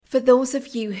For those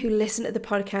of you who listened to the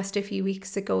podcast a few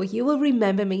weeks ago, you will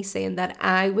remember me saying that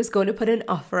I was going to put an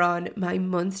offer on my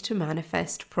Month to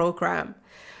Manifest program.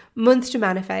 Month to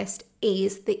Manifest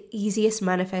is the easiest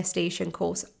manifestation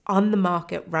course on the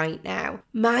market right now.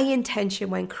 My intention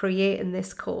when creating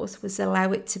this course was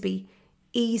allow it to be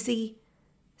easy,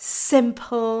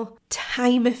 simple,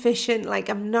 time efficient. Like,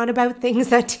 I'm not about things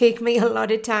that take me a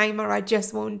lot of time or I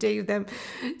just won't do them.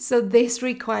 So this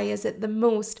requires at the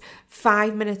most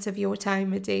 5 minutes of your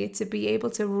time a day to be able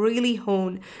to really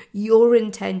hone your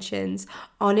intentions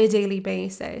on a daily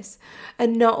basis.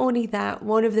 And not only that,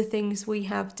 one of the things we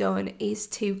have done is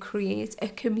to create a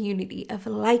community of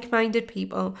like-minded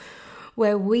people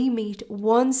where we meet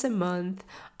once a month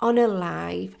on a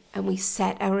live and we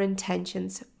set our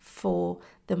intentions for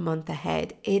the month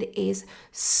ahead. It is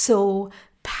so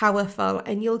powerful,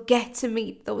 and you'll get to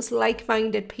meet those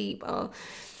like-minded people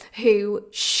who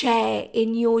share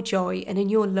in your joy and in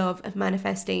your love of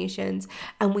manifestations,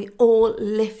 and we all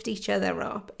lift each other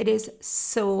up. It is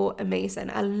so amazing.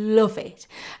 I love it,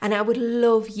 and I would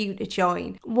love you to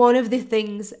join. One of the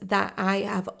things that I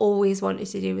have always wanted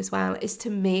to do as well is to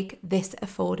make this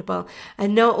affordable,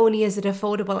 and not only is it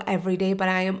affordable every day, but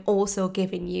I am also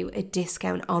giving you a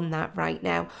discount on that right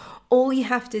now. All you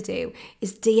have to do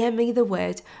is DM me the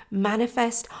word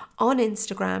manifest on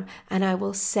Instagram and I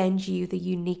will send you the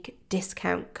unique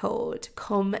discount code.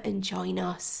 Come and join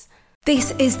us.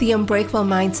 This is the Unbreakable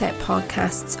Mindset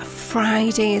Podcast's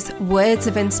Friday's Words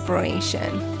of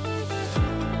Inspiration.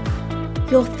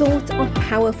 Your thoughts are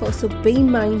powerful, so be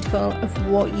mindful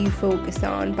of what you focus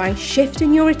on. By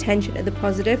shifting your attention to the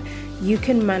positive, you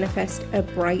can manifest a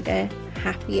brighter,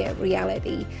 happier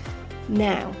reality.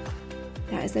 Now,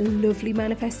 that is a lovely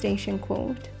manifestation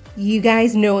quote. You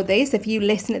guys know this if you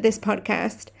listen to this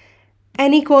podcast.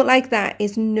 Any quote like that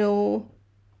is nothing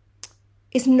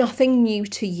new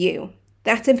to you.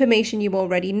 That's information you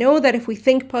already know, that if we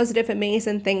think positive,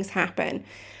 amazing things happen.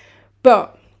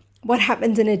 But what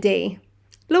happens in a day?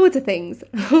 Loads of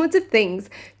things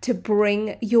to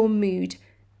bring your mood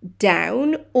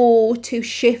down or to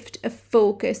shift a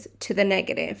focus to the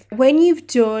negative. When you've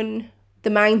done the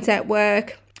mindset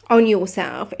work on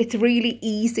yourself, it's really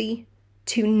easy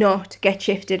to not get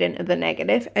shifted into the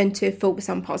negative and to focus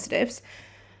on positives.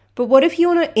 But what if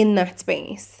you're not in that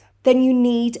space? Then you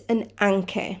need an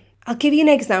anchor. I'll give you an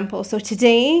example. So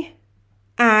today,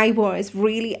 I was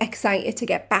really excited to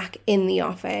get back in the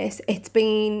office. It's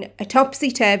been a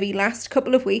topsy-turvy last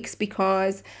couple of weeks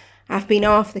because I've been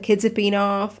off, the kids have been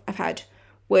off, I've had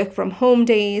work from home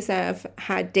days, I've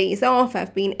had days off,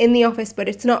 I've been in the office, but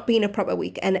it's not been a proper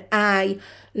week. And I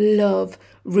love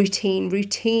routine.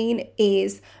 Routine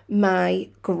is my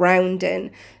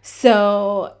grounding.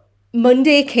 So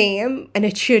Monday came and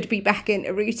it should be back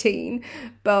into routine,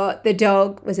 but the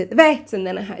dog was at the vet's and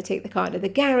then I had to take the car to the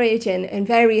garage and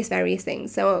various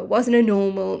things. So it wasn't a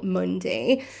normal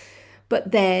Monday.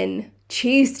 But then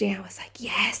Tuesday, I was like,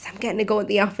 yes, I'm getting to go at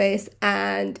the office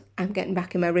and I'm getting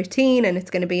back in my routine and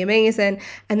it's going to be amazing.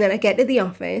 And then I get to the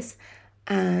office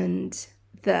and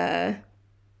the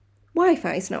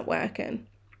Wi-Fi is not working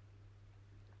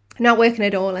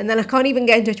at all. And then I can't even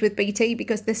get in touch with BT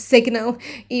because the signal,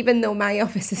 even though my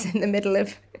office is in the middle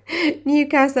of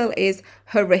Newcastle, is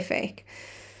horrific.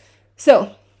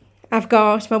 So I've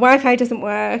got, my Wi-Fi doesn't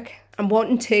work. I'm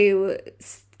wanting to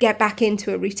get back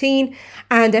into a routine.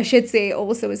 And I should say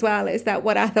also as well is that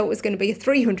what I thought was going to be a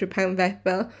 £300 vet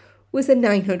bill was a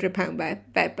 £900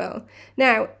 vet bill.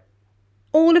 Now,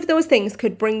 all of those things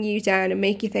could bring you down and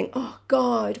make you think, oh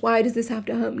God, why does this have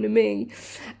to happen to me?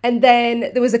 And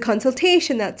then there was a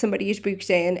consultation that somebody had booked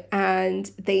in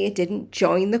and they didn't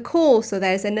join the call. So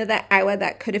there's another hour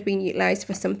that could have been utilised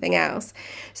for something else.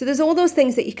 So there's all those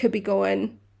things that you could be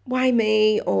going, why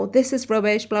me? Or this is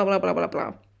rubbish, blah, blah, blah, blah,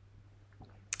 blah.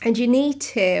 And you need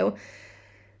to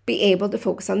be able to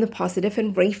focus on the positive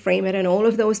and reframe it and all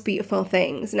of those beautiful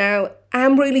things. Now,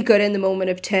 I'm really good in the moment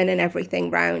of turning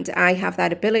everything round. I have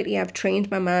that ability. I've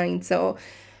trained my mind. So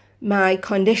my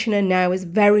conditioning now is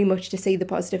very much to see the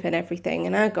positive in everything.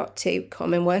 And I got to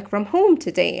come and work from home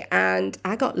today and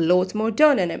I got loads more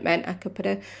done. And it meant I could put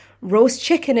a roast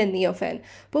chicken in the oven.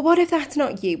 But what if that's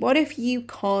not you? What if you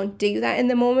can't do that in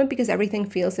the moment because everything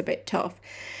feels a bit tough?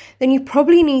 Then you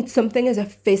probably need something as a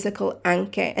physical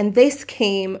anchor. And this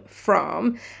came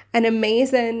from an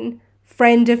amazing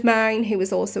friend of mine who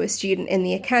was also a student in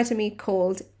the academy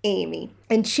called Amy.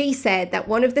 And she said that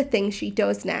one of the things she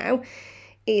does now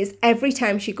is every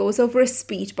time she goes over a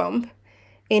speed bump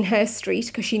in her street,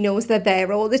 because she knows they're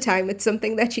there all the time, it's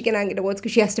something that she can anchor towards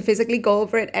because she has to physically go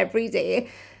over it every day,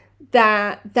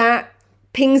 that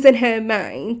pings in her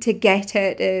mind to get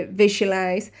her to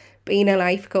visualize being a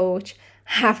life coach,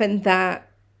 having that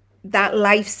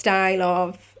lifestyle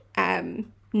of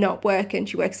not working.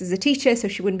 She works as a teacher, so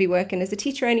she wouldn't be working as a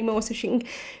teacher anymore. So she can,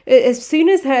 as soon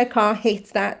as her car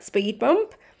hits that speed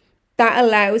bump, that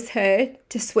allows her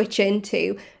to switch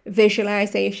into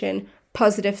visualization,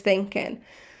 positive thinking.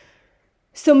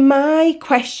 So my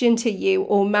question to you,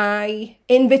 or my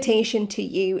invitation to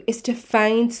you, is to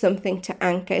find something to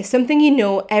anchor, something you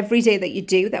know every day that you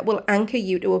do that will anchor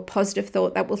you to a positive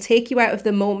thought, that will take you out of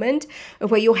the moment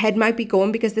of where your head might be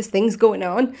going because there's things going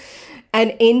on,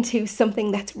 and into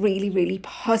something that's really, really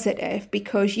positive,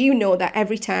 because you know that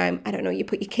every time, I don't know, you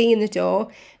put your key in the door,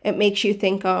 it makes you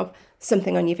think of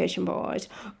something on your vision board,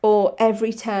 or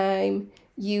every time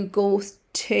you go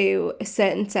to a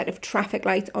certain set of traffic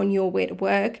lights on your way to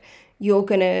work, you're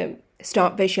going to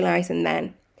start visualizing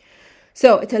then.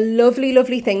 So it's a lovely,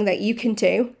 lovely thing that you can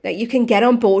do, that you can get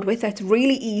on board with, that's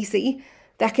really easy,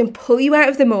 that can pull you out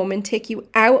of the moment, take you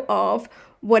out of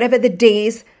whatever the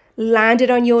days landed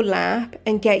on your lap,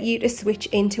 and get you to switch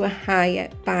into a higher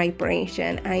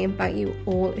vibration. I invite you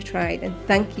all to try it, and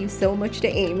thank you so much to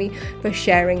Amy for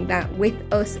sharing that with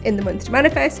us in the month to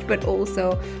manifest, but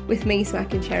also with me so I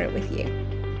can share it with you.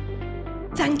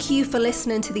 Thank you for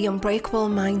listening to the Unbreakable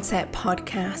Mindset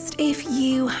podcast. If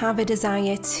you have a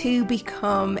desire to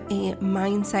become a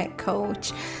mindset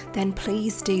coach, then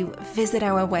please do visit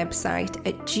our website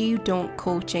at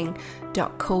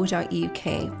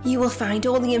dewdon'tcoaching.co.uk. You will find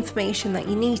all the information that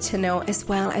you need to know, as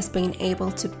well as being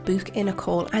able to book in a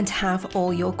call and have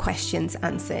all your questions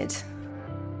answered.